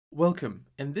Welcome.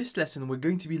 In this lesson we're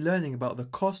going to be learning about the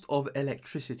cost of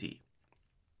electricity.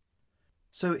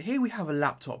 So here we have a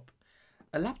laptop.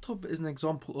 A laptop is an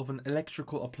example of an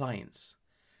electrical appliance,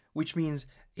 which means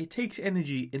it takes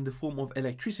energy in the form of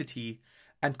electricity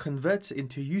and converts it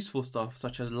into useful stuff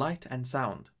such as light and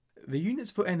sound. The units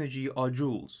for energy are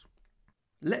joules.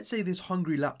 Let's say this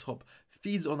hungry laptop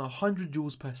feeds on 100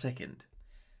 joules per second.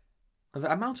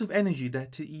 The amount of energy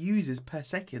that it uses per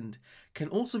second can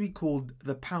also be called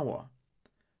the power.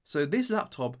 So this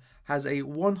laptop has a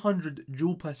 100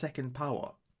 joule per second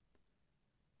power.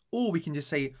 Or we can just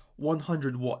say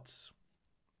 100 watts.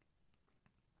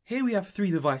 Here we have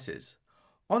three devices.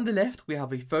 On the left we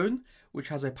have a phone which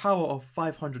has a power of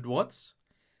 500 watts.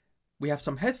 We have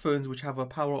some headphones which have a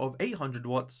power of 800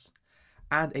 watts.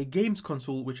 And a games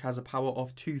console which has a power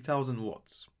of 2000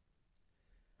 watts.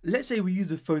 Let's say we use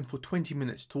the phone for 20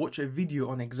 minutes to watch a video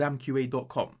on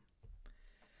ExamQA.com.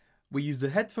 We use the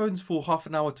headphones for half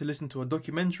an hour to listen to a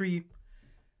documentary,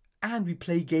 and we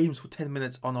play games for 10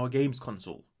 minutes on our games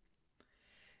console.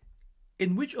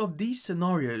 In which of these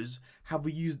scenarios have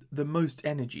we used the most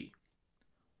energy?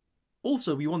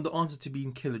 Also, we want the answer to be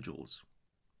in kilojoules.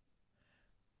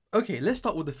 Okay, let's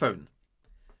start with the phone.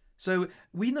 So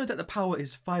we know that the power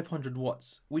is 500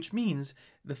 watts, which means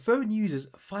the phone uses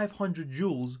 500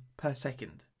 joules per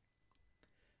second.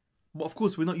 But of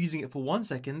course, we're not using it for 1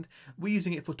 second, we're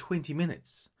using it for 20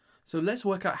 minutes. So let's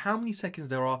work out how many seconds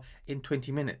there are in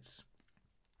 20 minutes.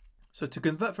 So to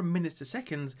convert from minutes to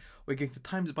seconds, we're going to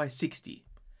times it by 60.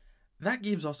 That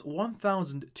gives us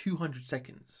 1,200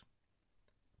 seconds.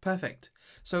 Perfect.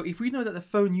 So if we know that the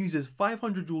phone uses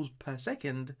 500 joules per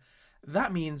second,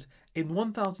 that means in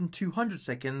 1,200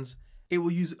 seconds, it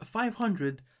will use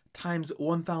 500 times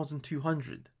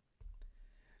 1,200,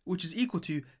 which is equal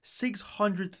to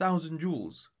 600,000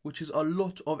 joules, which is a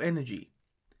lot of energy.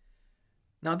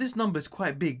 Now this number is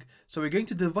quite big, so we're going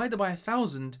to divide it by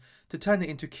 1,000 to turn it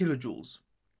into kilojoules.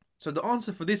 So the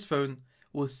answer for this phone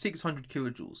was 600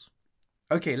 kilojoules.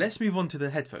 Okay, let's move on to the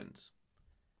headphones.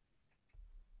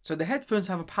 So the headphones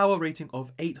have a power rating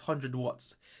of 800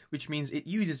 watts, which means it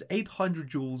uses 800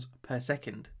 joules per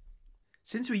second.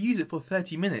 Since we use it for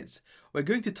 30 minutes, we're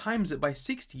going to times it by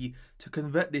 60 to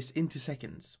convert this into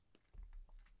seconds.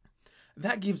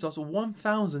 That gives us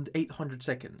 1,800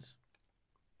 seconds.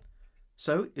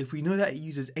 So if we know that it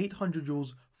uses 800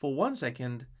 joules for 1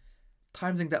 second,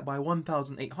 timesing that by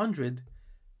 1,800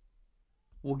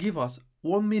 will give us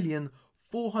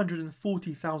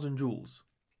 1,440,000 joules.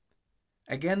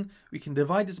 Again, we can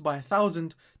divide this by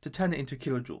 1,000 to turn it into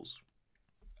kilojoules.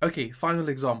 Okay, final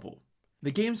example.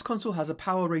 The games console has a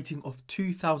power rating of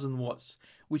 2,000 watts,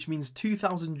 which means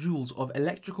 2,000 joules of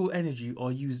electrical energy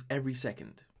are used every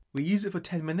second. We use it for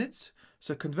 10 minutes,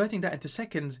 so converting that into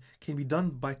seconds can be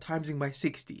done by timesing by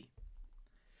 60.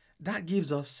 That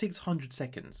gives us 600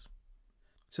 seconds.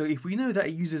 So if we know that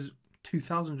it uses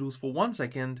 2,000 joules for 1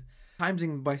 second,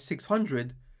 timesing by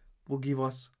 600 will give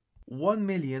us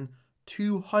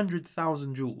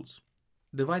 1,200,000 joules,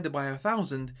 divided by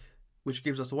 1,000, which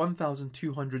gives us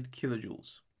 1,200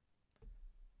 kilojoules.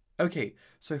 Okay,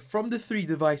 so from the three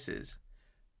devices,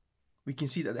 we can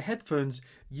see that the headphones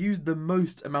use the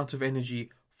most amount of energy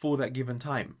for that given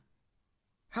time.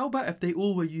 How about if they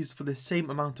all were used for the same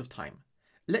amount of time?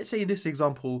 Let's say in this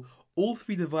example, all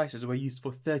three devices were used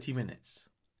for 30 minutes.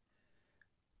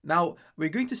 Now, we're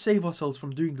going to save ourselves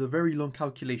from doing the very long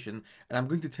calculation, and I'm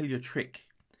going to tell you a trick.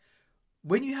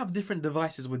 When you have different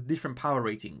devices with different power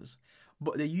ratings,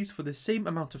 but they're used for the same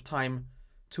amount of time,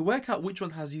 to work out which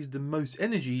one has used the most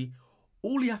energy,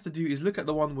 all you have to do is look at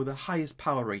the one with the highest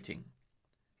power rating.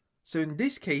 So in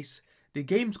this case, the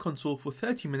games console for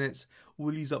 30 minutes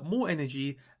will use up more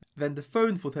energy than the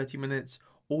phone for 30 minutes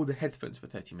or the headphones for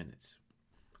 30 minutes.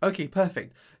 Okay,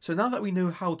 perfect. So now that we know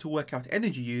how to work out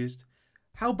energy used,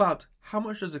 how about how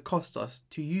much does it cost us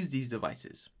to use these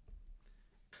devices?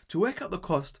 To work out the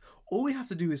cost, all we have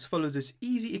to do is follow this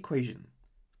easy equation.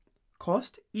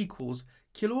 Cost equals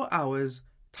kilowatt hours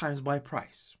times by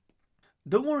price.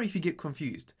 Don't worry if you get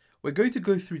confused. We're going to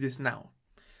go through this now.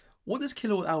 What does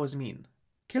kilowatt hours mean?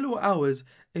 Kilowatt hours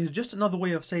is just another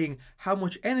way of saying how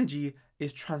much energy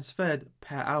is transferred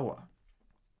per hour.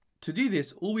 To do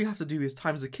this, all we have to do is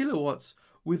times the kilowatts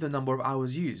with the number of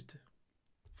hours used.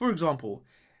 For example,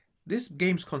 this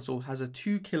games console has a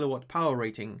 2 kilowatt power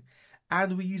rating,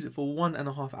 and we use it for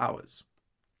 1.5 hours.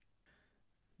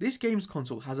 This games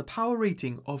console has a power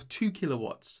rating of 2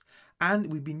 kilowatts,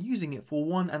 and we've been using it for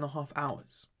 1.5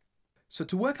 hours. So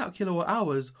to work out kilowatt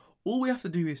hours, all we have to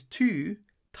do is 2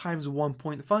 times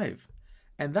 1.5,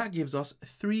 and that gives us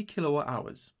 3 kilowatt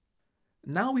hours.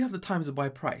 Now we have to times it by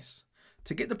price.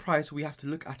 To get the price, we have to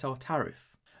look at our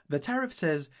tariff. The tariff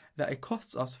says that it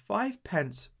costs us 5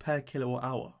 pence per kilowatt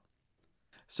hour.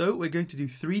 So we're going to do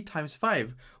 3 times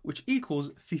 5, which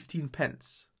equals 15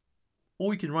 pence.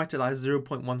 Or you can write it as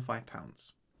 0.15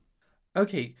 pounds.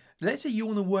 Okay, let's say you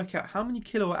want to work out how many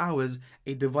kilowatt hours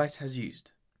a device has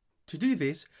used. To do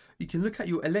this, you can look at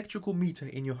your electrical meter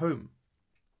in your home.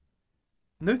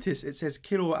 Notice it says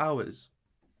kilowatt hours.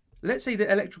 Let's say the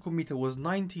electrical meter was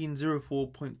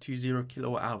 1904.20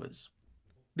 kilowatt hours.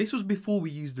 This was before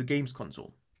we used the games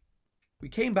console. We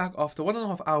came back after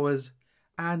 1.5 hours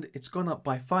and it's gone up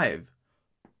by 5.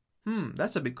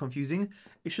 That's a bit confusing.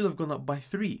 It should have gone up by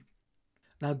 3.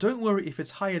 Now don't worry if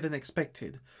it's higher than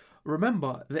expected.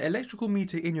 Remember, the electrical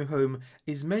meter in your home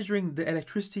is measuring the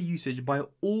electricity usage by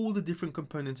all the different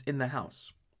components in the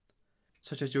house,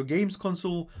 such as your games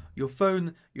console, your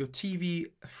phone, your TV,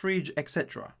 fridge,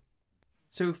 etc.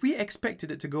 So if we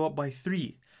expected it to go up by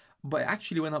 3, but it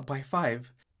actually went up by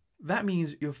 5, that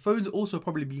means your phone's also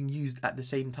probably being used at the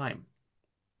same time.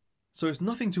 So it's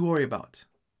nothing to worry about.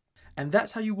 And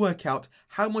that's how you work out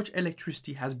how much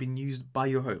electricity has been used by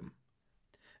your home.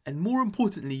 And more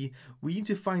importantly, we need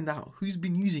to find out who's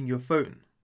been using your phone.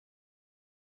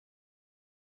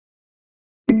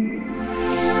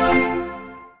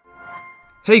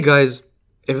 Hey guys,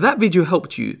 if that video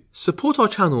helped you, support our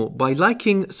channel by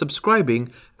liking,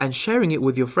 subscribing and sharing it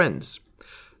with your friends.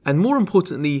 And more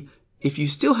importantly, if you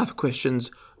still have questions,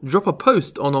 drop a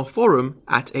post on our forum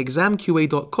at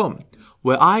ExamQA.com,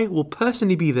 where I will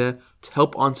personally be there to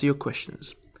help answer your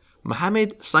questions.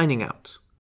 Mohammed signing out.